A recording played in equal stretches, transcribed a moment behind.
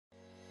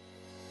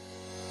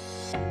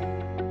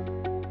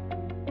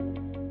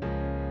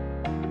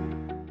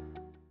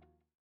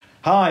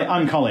Hi,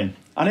 I'm Colin,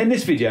 and in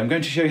this video I'm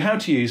going to show you how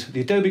to use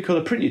the Adobe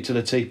Color Print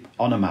utility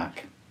on a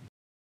Mac.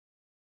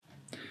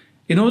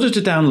 In order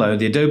to download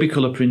the Adobe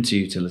Color Printer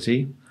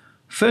utility,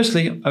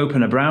 firstly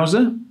open a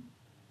browser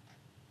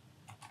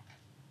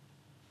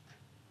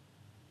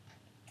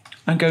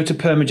and go to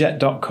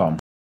PermaJet.com.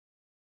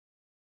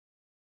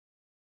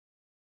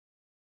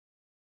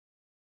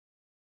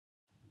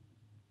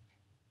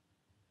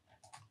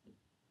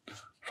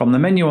 From the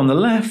menu on the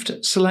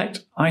left,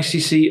 select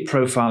ICC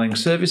Profiling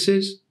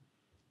Services,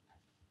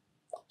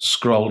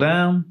 scroll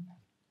down,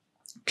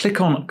 click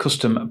on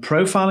Custom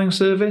Profiling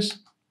Service,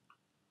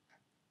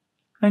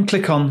 and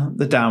click on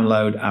the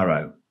download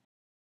arrow.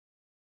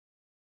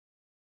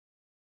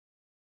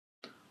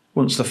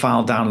 Once the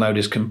file download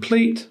is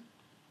complete,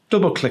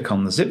 double-click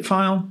on the zip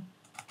file,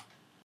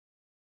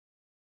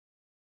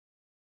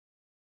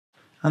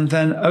 and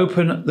then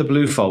open the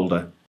blue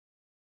folder.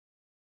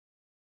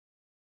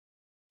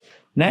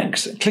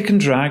 Next, click and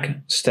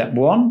drag Step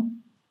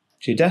 1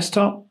 to your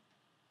desktop,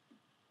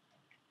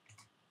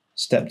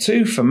 Step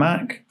 2 for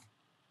Mac,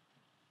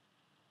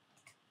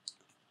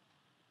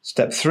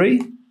 Step 3,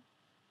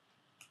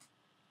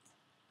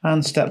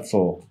 and Step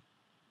 4.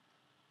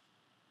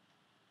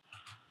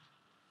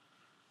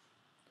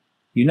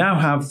 You now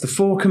have the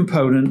 4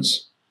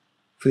 components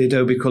for the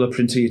Adobe Color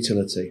Printer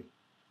utility.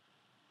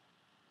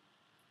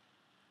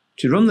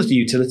 To run the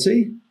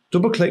utility,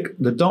 double-click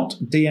the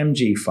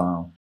 .dmg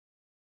file.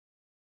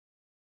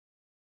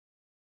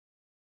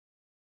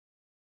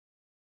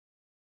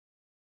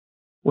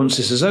 Once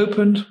this is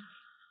opened,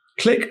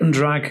 click and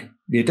drag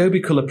the Adobe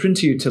Color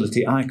Printer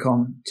utility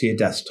icon to your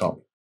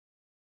desktop.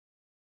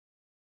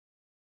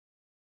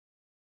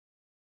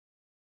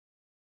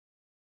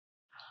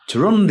 To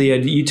run the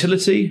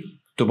utility,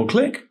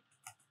 double-click,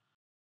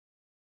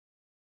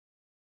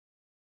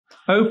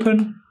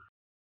 open,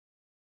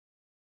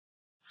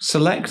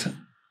 select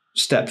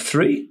Step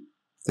 3,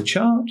 the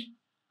chart,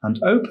 and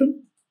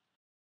open.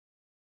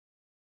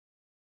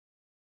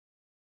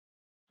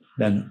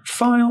 Then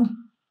File,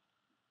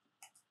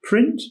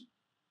 Print.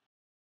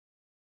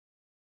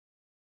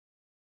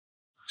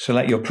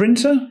 Select your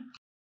printer.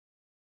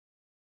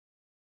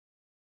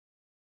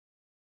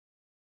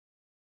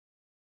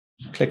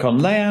 Click on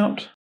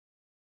Layout,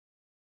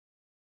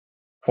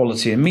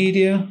 Quality and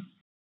Media,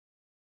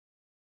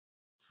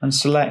 and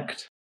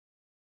select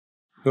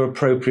your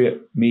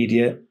appropriate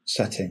media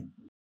setting.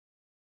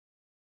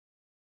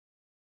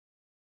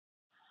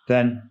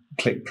 Then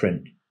click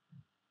Print.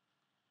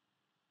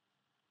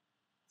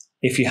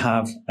 If you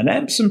have an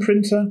Epson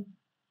printer,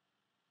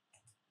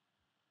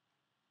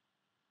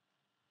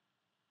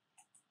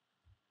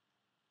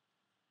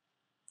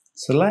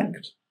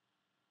 select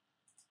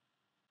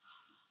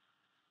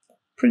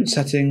Print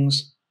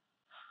Settings,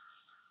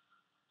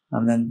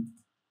 and then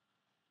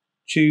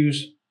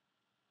choose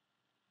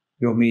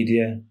your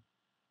media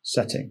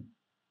setting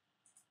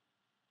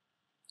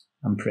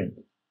and print.